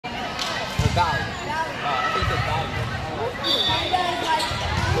Valley. I think it's Valley.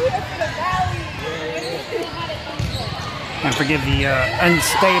 And forgive the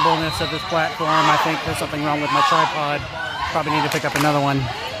unstableness of this platform. I think there's something wrong with my tripod. Probably need to pick up another one.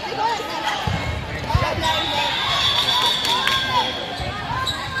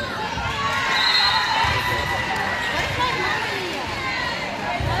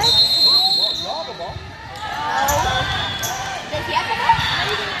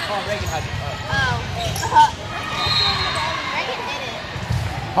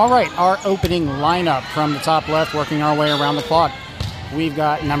 All right, our opening lineup from the top left, working our way around the clock. We've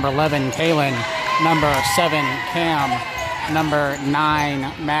got number 11, Kaylin, number 7, Cam, number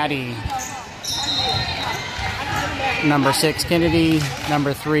 9, Maddie, number 6, Kennedy,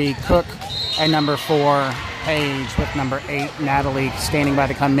 number 3, Cook, and number 4, Paige, with number 8, Natalie, standing by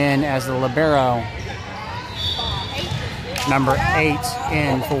to come in as the libero. Number 8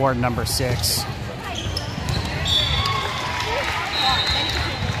 in for number 6.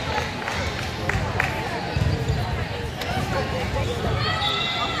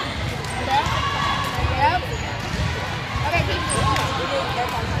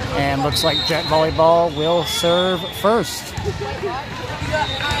 And looks like Jet Volleyball will serve first.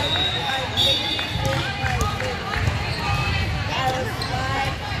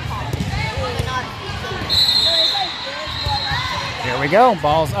 Here we go.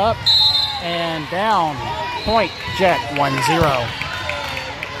 Ball's up and down. Point Jet 1-0.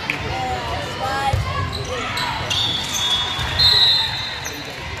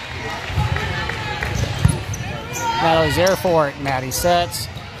 Natalie's there for it. Maddie sets.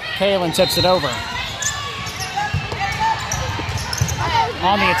 Kaylin tips it over.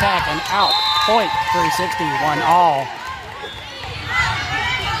 On the attack and out. Point 360, 1-all.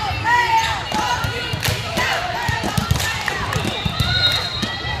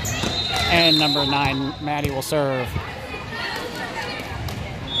 And number 9, Maddie will serve.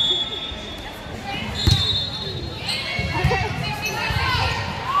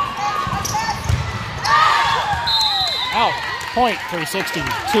 Out. Point 360,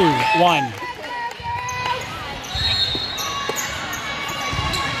 2-1.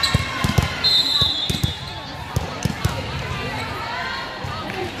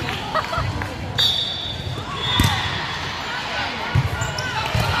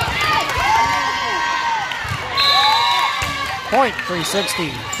 Point 360,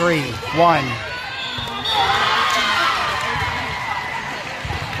 3-1.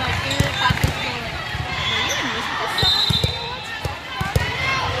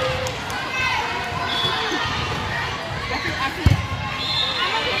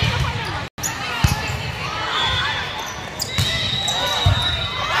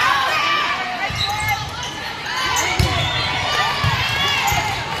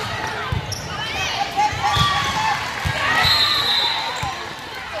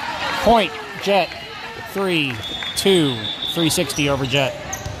 Point Jet 3-2, 360 over Jet.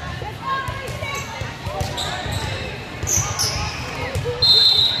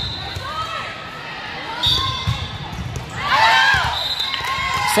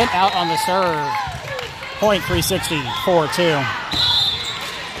 Sent out on the serve. Point 360, 4-2.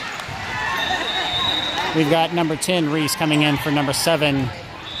 We've got number 10, Reese, coming in for number 7,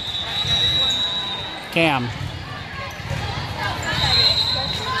 Cam.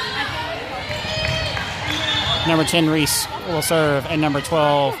 Number 10, Reese, will serve, and number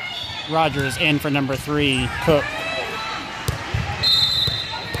 12, Rogers, in for number 3, Cook.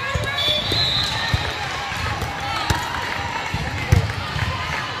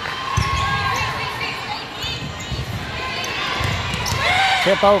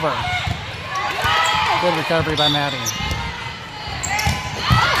 Tip over. Good recovery by Maddie.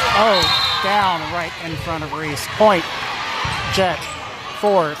 Oh, down right in front of Reese. Point, Jet,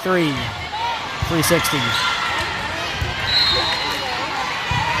 4-3, 360.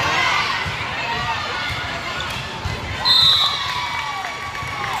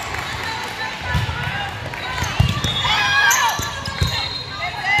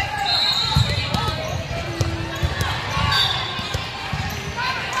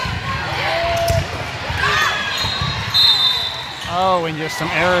 Oh, and just some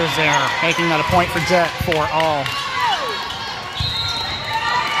errors there, making that a point for Jet for all.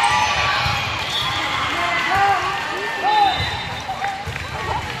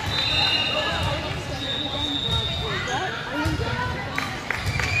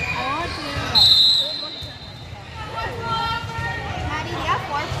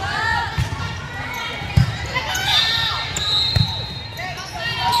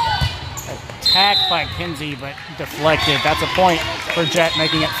 Attack by Kinsey, but deflected. That's a point for Jet,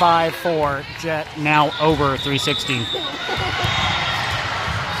 making it 5-4. Jet now over 360.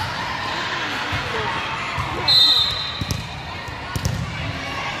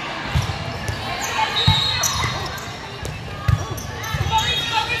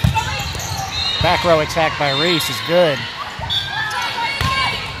 Back row attack by Reese is good.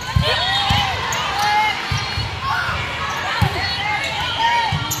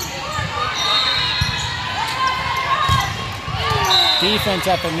 Defense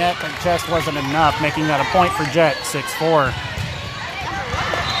at the net, but just wasn't enough, making that a point for Jet, 6-4.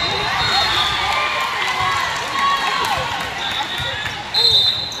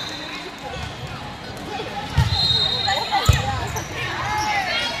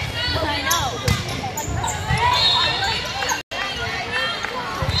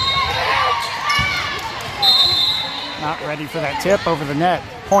 Not ready for that tip over the net.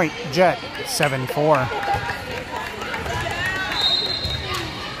 Point Jet, 7-4.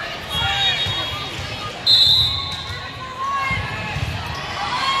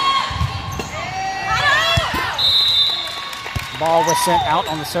 Ball was sent out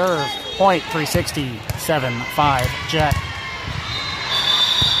on the serve. Point 360, 7-5 Jet.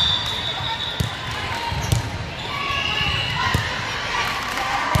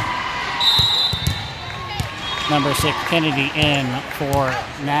 Number 6 Kennedy in for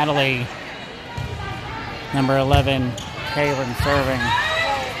Natalie. Number 11 Kaylin serving.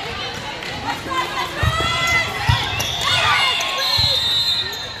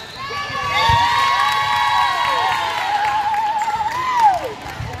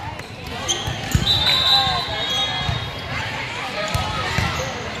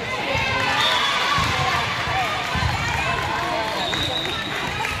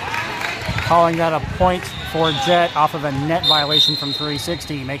 Calling that a point for Jet off of a net violation from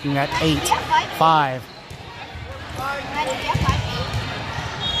 360, making that 8-5.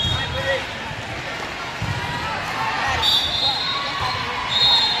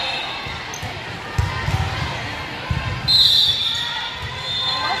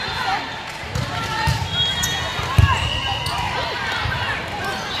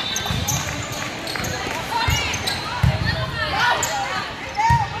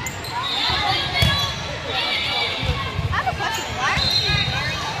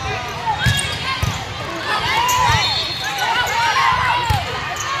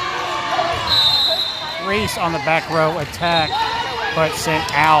 Reese on the back row attack, but sent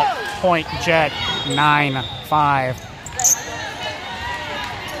out. Point Jet, 9-5.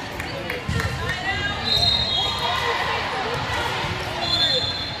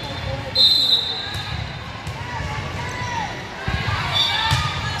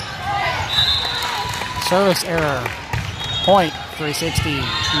 Service error. Point 360,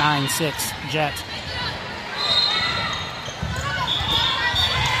 9-6 Jet.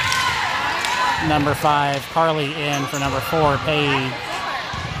 Number 5, Carly in for number 4, Paige.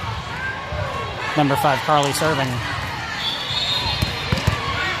 Number 5, Carly serving.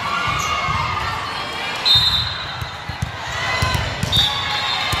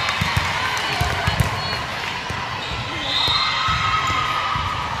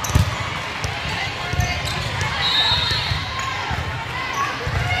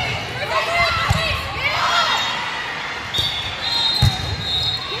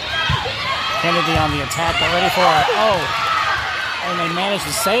 Kennedy on the attack, but ready for it. Oh, and they managed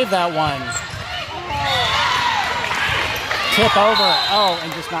to save that one. Tip over. Oh,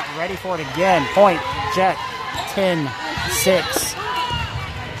 and just not ready for it again. Point Jet, 10-6.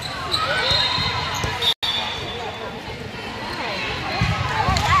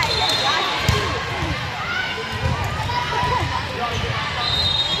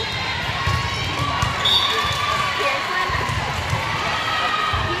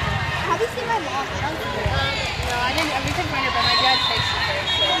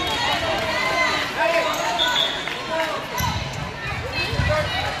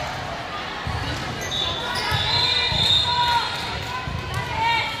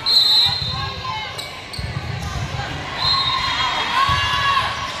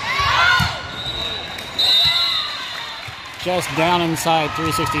 Just down inside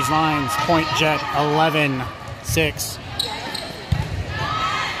 360's lines. Point Jet, 11-6.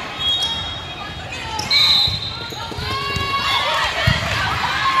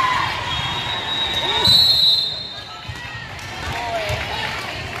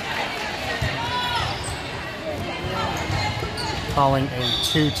 Calling a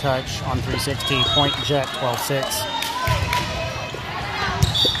 2-touch on 360. Point Jet, 12-6.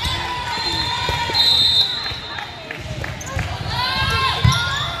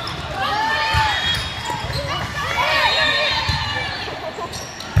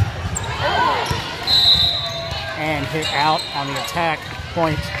 hit out on the attack.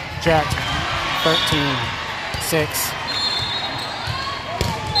 Point, Jet, 13-6.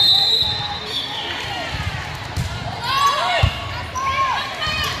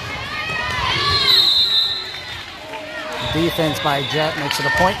 Defense by Jet makes it a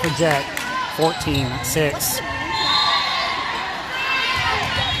point for Jet, 14-6.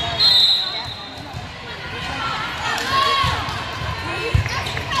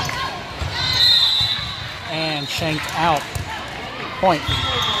 And shanked out. Point,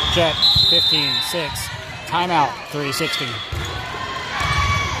 Jet, 15-6. Timeout, 360.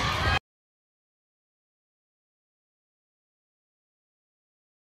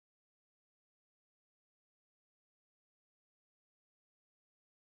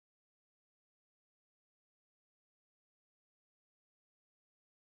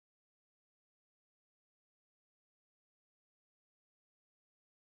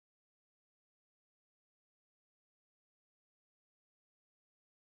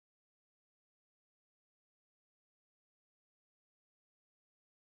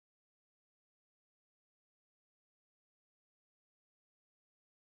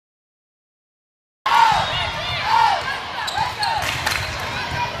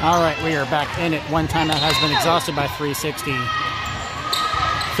 All right, we are back in it. One timeout has been exhausted by 360.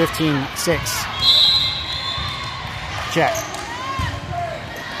 15-6. Jet.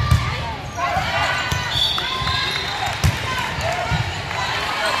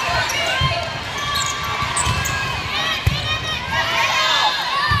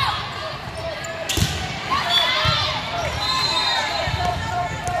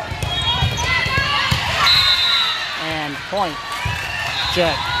 And point.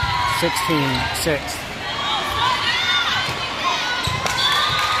 Jet, 16-6.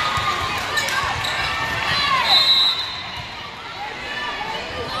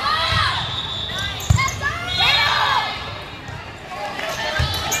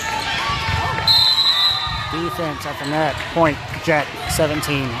 Defense at the net. Point, Jet,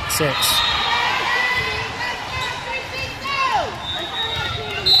 17-6.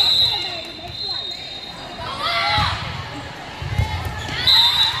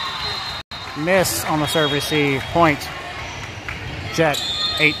 Miss on the serve receive. Point, Jet,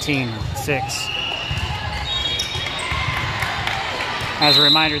 18-6. As a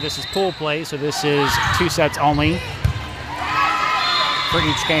reminder, this is pool play, so this is 2 sets only. For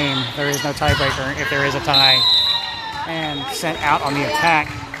each game, there is no tiebreaker if there is a tie. And sent out on the attack.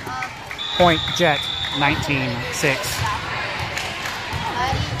 Point, Jet, 19-6.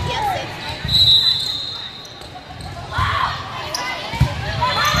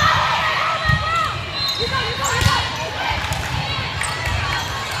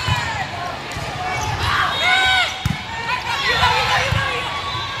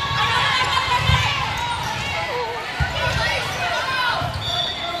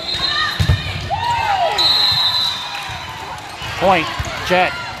 Point,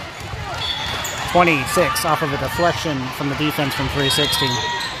 Jet, 26 off of a deflection from the defense from 360.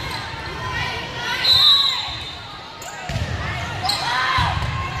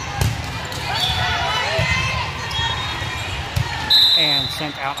 And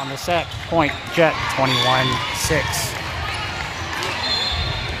sent out on the set. Point, Jet, 21-6.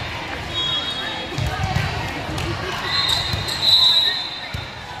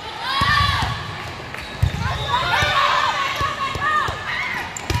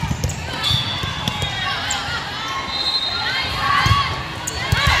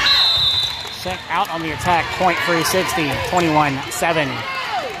 Sent out on the attack. Point, 360, 21-7.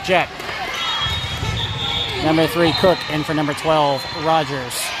 Jet. Number 3, Cook, in for number 12,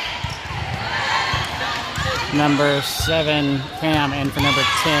 Rogers. Number 7, Cam, in for number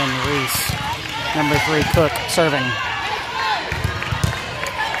 10, Reese. Number 3, Cook, serving.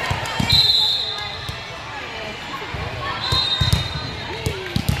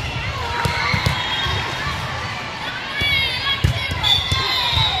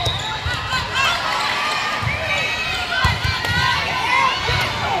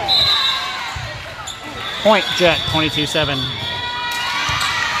 Point, Jet, 22-7.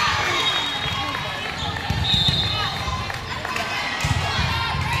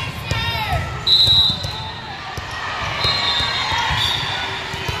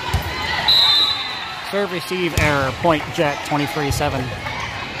 Serve receive error. Point, Jet, 23-7.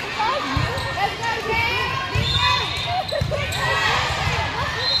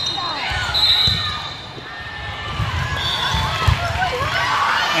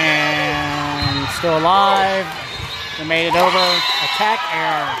 Still alive. They made it over. Attack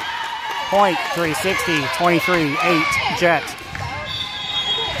error. Point, 360, 23-8, Jet.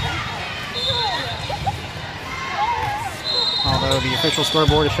 So the official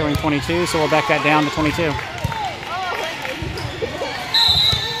scoreboard is showing 22, so we'll back that down to 22.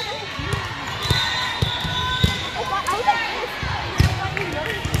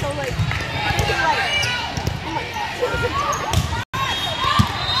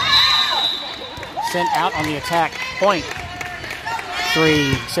 Sent out on the attack. Point.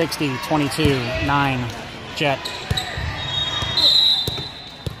 360, 22, 9, Jet.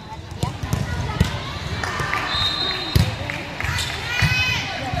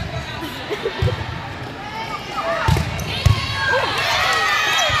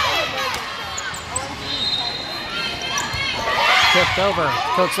 Tipped over.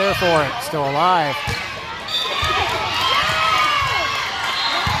 Cook's there for it. Still alive.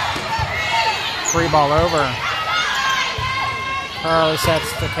 Free ball over. Carly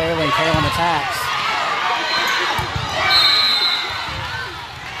sets to Kaylin. Kaylin attacks.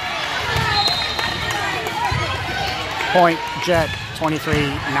 Point, Jet,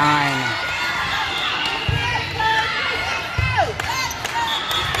 23-9.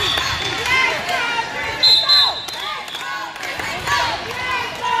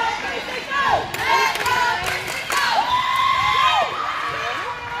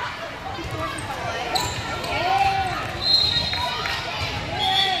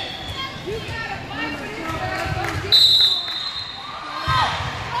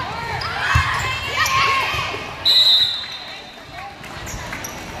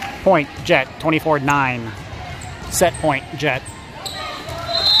 Point, Jet, 24-9. Set point, Jet.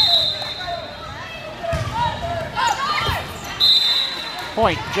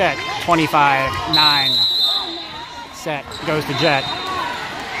 Point, Jet, 25-9. Set goes to Jet.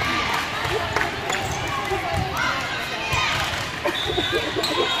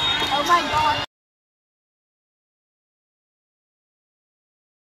 Oh my God.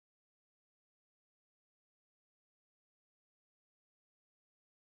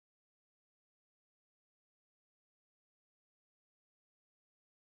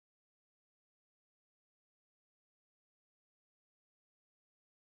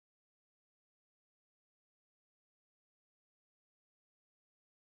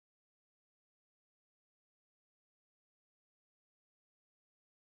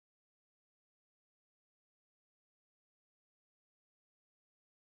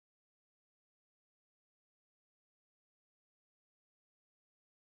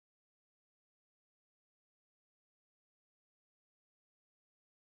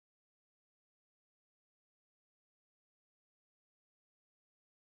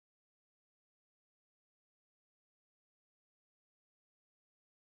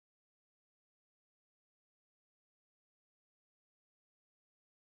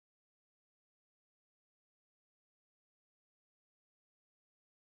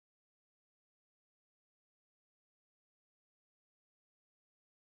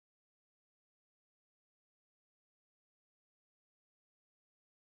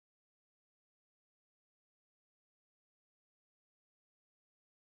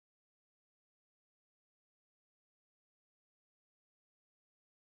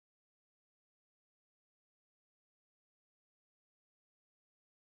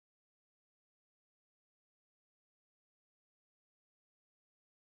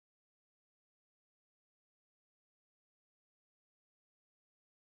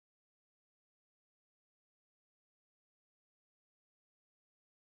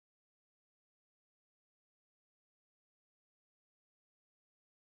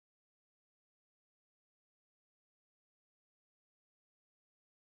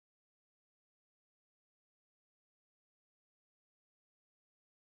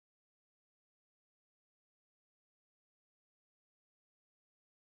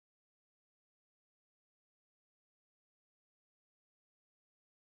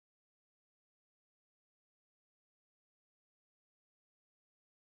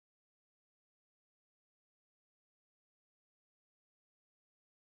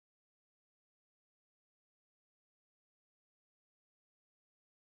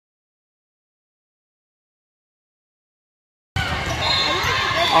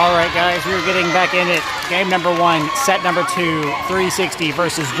 All right, guys, we're getting back in it. Game number 1, set number 2, 360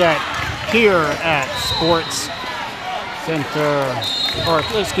 versus Jet here at Sports Center, or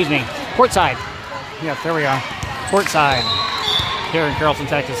excuse me, Courtside. Yeah, there we are. Courtside here in Carrollton,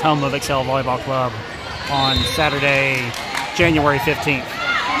 Texas, home of Excel Volleyball Club on Saturday, January 15th.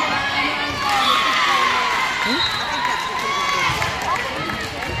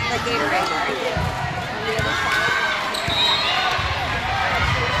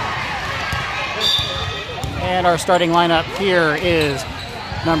 And our starting lineup here is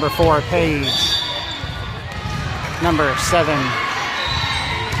number 4, Paige. Number 7,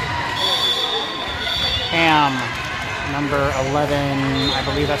 Cam. Number 11, I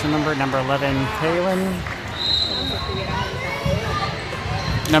believe that's the number. Number 11, Kaylin.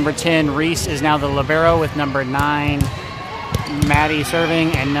 Number 10, Reese is now the libero with number 9, Maddie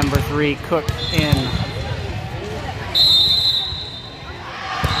serving, and number 3, Cook in.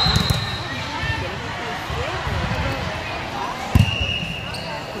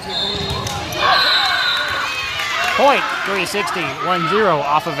 Point, 360, 1-0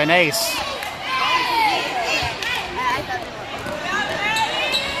 off of an ace.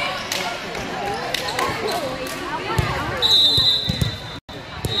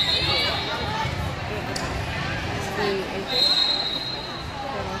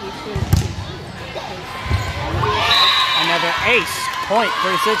 Another ace, point,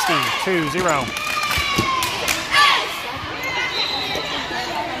 360, 2-0.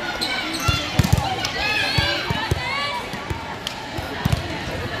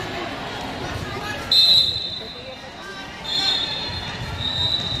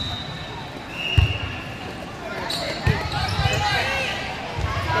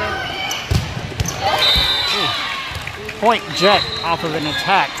 Point Jet off of an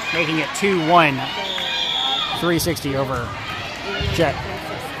attack, making it 2-1. 360 over Jet.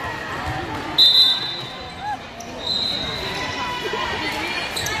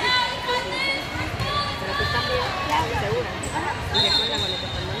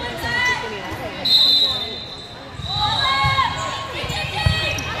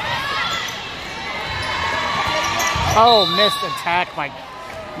 Oh, missed attack by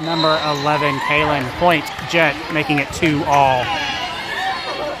number 11, Kaylin. Point Jet, making it 2-all.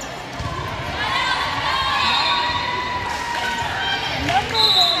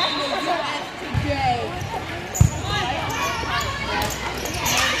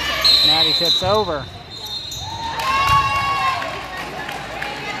 Maddie tips over.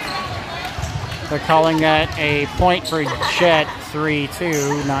 They're calling that a point for Jet,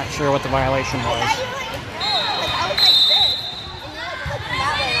 3-2. Not sure what the violation was.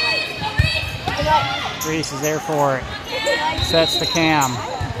 Reese is there for it. Sets the cam.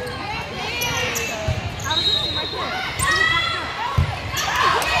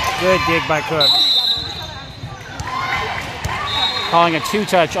 Good dig by Cook. Calling a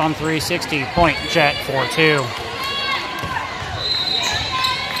 2-touch on 360. Point Jet, 4-2.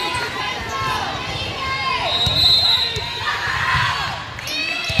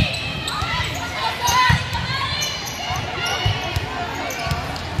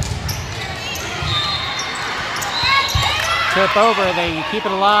 Tip over, they keep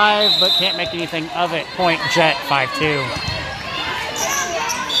it alive, but can't make anything of it. Point Jet, 5-2.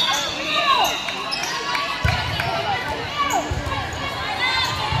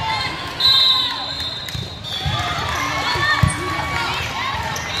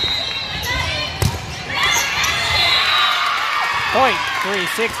 Point,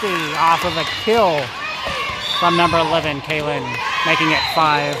 360 off of a kill from number 11, Kaylin, making it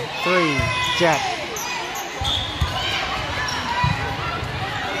 5-3, Jet.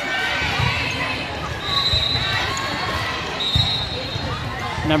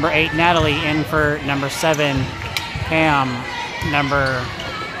 Number 8, Natalie, in for number 7, Cam. Number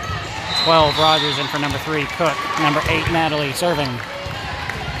 12, Rogers, in for number 3, Cook. Number 8, Natalie, serving.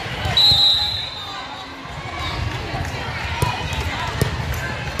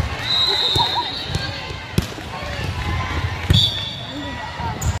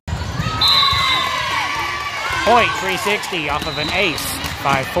 Point, 360 off of an ace,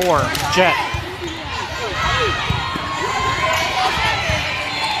 5-4, Jet.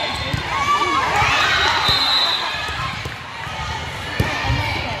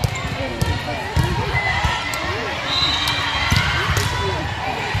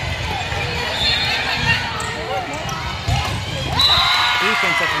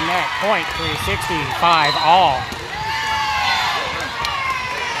 Defense at the net, point, 360, 5-all.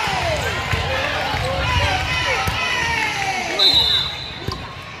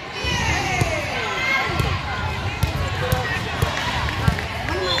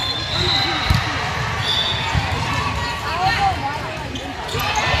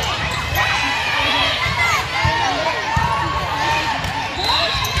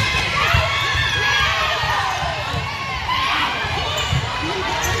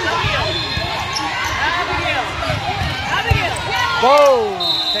 Whoa!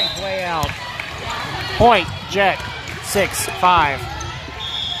 Tank way out. Point, Jet, 6-5.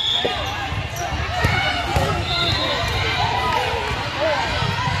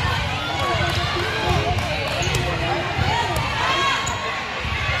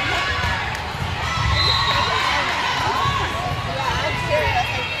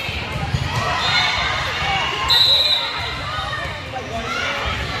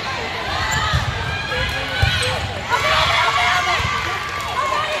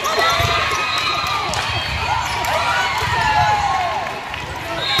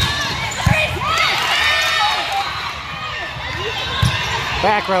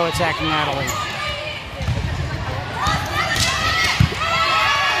 Back row attacking Natalie.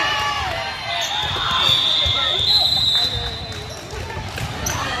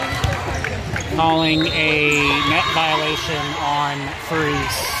 Calling a net violation on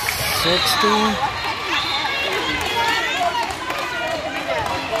 360.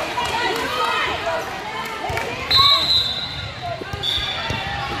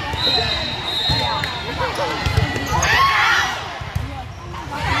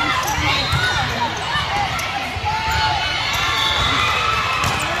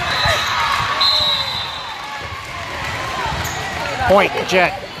 Point,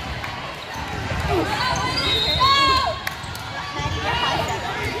 Jet.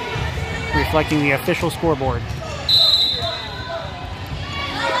 Reflecting the official scoreboard.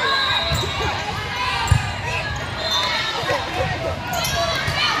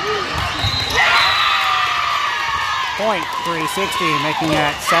 Point, 360, making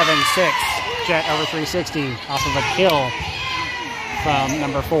that 7-6. Jet over 360 off of a kill from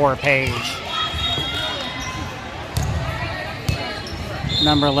number 4, Paige.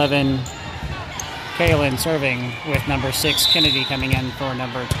 Number 11, Kaylin serving with number 6, Kennedy coming in for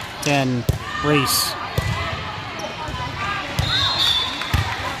number 10, Reese.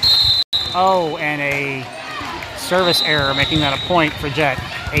 Oh, and a service error, making that a point for Jet,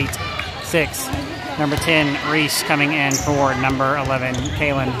 8-6. Number 10, Reese coming in for number 11,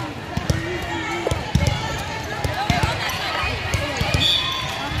 Kaylin.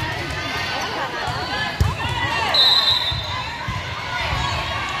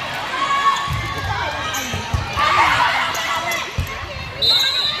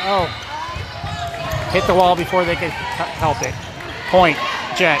 Oh, hit the wall before they could help it. Point,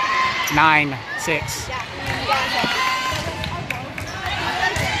 Jet, 9-6.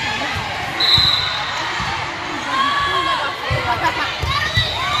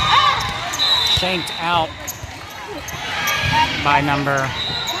 Shanked out by number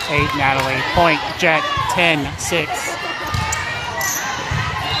 8, Natalie. Point, Jet, 10-6.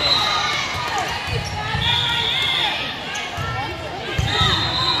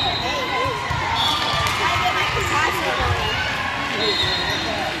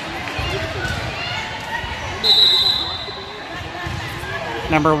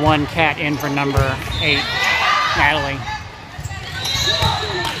 Number 1, Kat in for number 8, Natalie.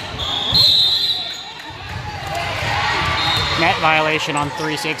 Net violation on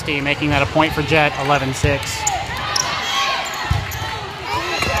 360, making that a point for Jet, 11-6.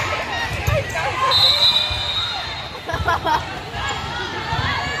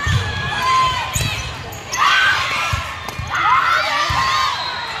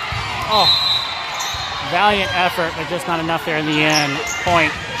 Oh, valiant effort, but just not enough there in the end.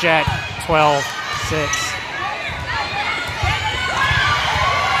 Point, Jet, 12-6.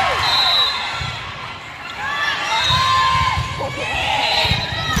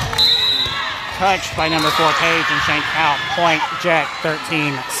 Touched by number 4, Paige, and shanked out. Point, Jet,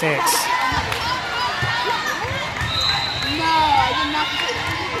 13-6. No, I did not.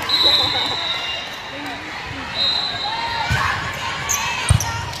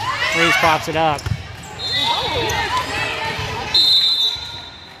 Reese pops it up.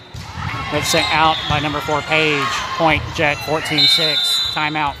 That's sent out by number 4, Paige. Point, Jet, 14-6.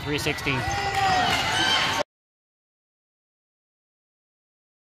 Timeout, 360.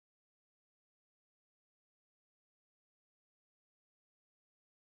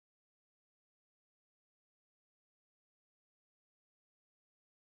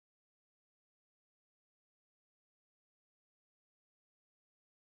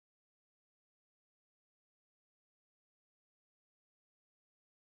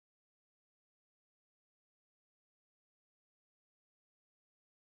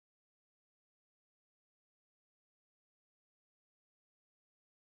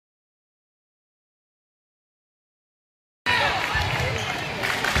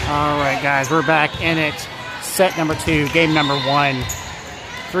 All right, guys, we're back in it. Set number 2, game number 1.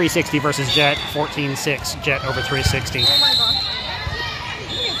 360 versus Jet, 14-6. Jet over 360. Oh my gosh.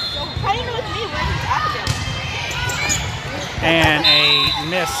 How do you know it's me? Where's Abigail? And a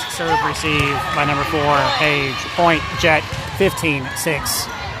miss serve receive by number 4, Paige. Point, Jet, 15-6.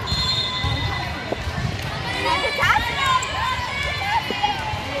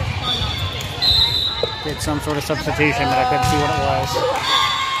 Did some sort of substitution, but I couldn't see what it was.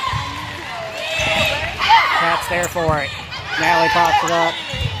 Kat's there for it. Natalie pops it up.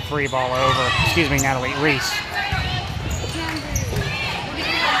 Free ball over. Excuse me, Natalie. Reese.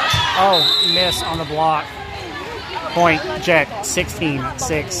 Oh, miss on the block. Point, Jet,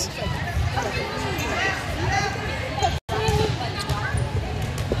 16-6.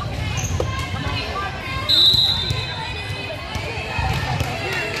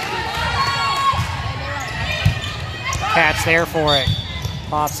 Pat's there for it.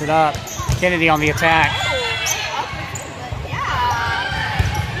 Pops it up. Kennedy on the attack.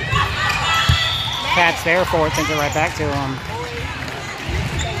 Pat's there for it. Sends it right back to him.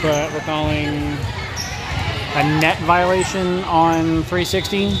 But we're calling a net violation on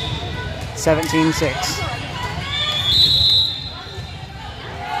 360. 17-6.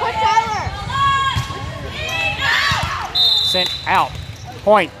 Sent out.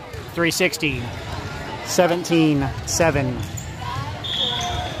 Point. 360. 17-7.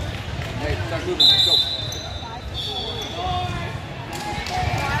 Hey, start moving. Let's go.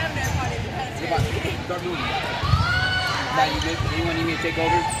 Start moving. Now you good? Anyone need me to take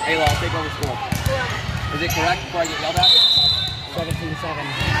over? Hey, I'll take over score. Is it correct before I get yelled at? 17-7.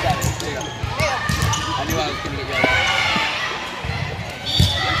 There you go. I knew I was going to get yelled at.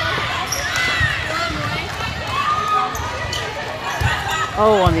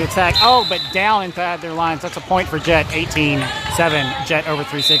 Oh, on the attack. Oh, but down inside their lines. That's a point for Jet. 18-7. Jet over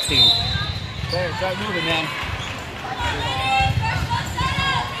 360. There, start moving, man.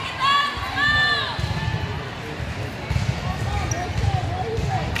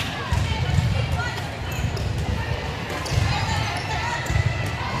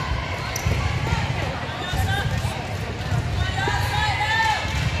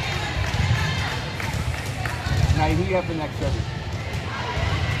 Now, who you have for next service?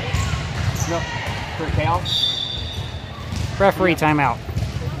 No, for Cal? Referee timeout.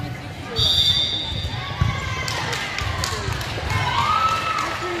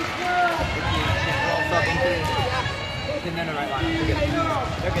 They're in the right line.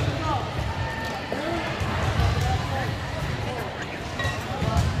 They're good.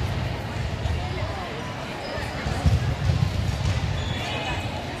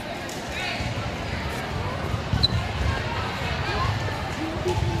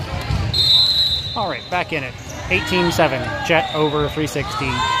 All right, back in it. 18-7. Jet over 360.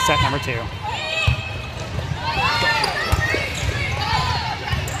 Set number 2.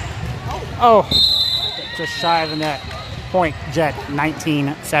 Oh, just shy of the net. Point, Jet,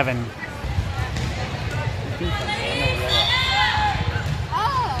 19-7.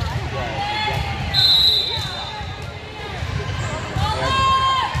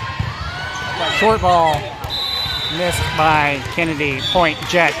 Short ball missed by Kennedy. Point,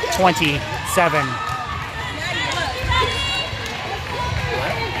 Jet, 27.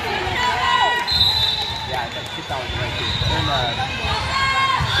 Yeah, it's like 6 hours right here.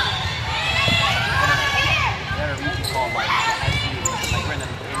 They're in a region called like we're in the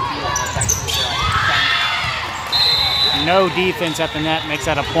No defense at the net makes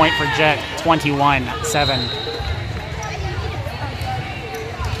that a point for Jet. 21-7.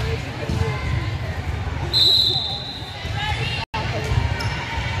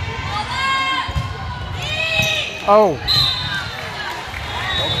 Oh.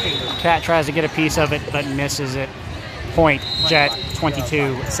 Cat tries to get a piece of it, but misses it. Point, Jet,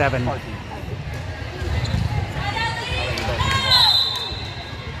 22-7.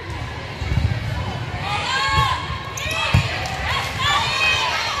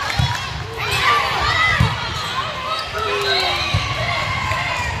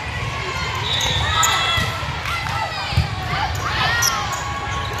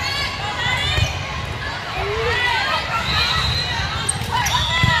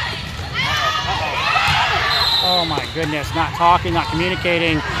 Oh my goodness, not talking, not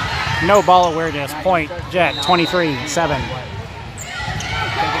communicating, no ball awareness. Point, Jet, 23-7.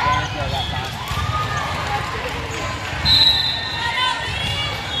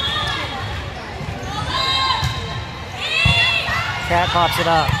 Cat pops it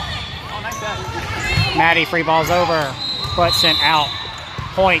up. Maddie free balls over, but sent out.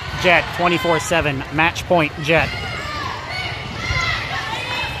 Point, Jet, 24-7. Match point, Jet.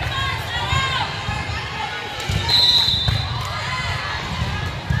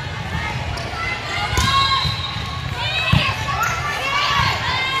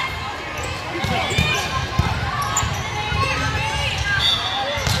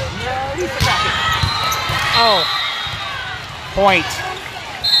 Oh, point.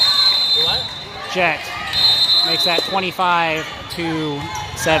 Jet makes that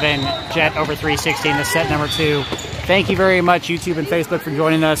 25-7. Jet over 360 in the set number 2. Thank you very much, YouTube and Facebook, for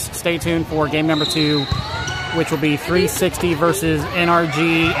joining us. Stay tuned for game number 2, which will be 360 versus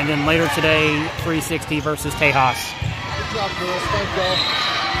NRG, and then later today, 360 versus Tejas. Good job, girls. Thank you all.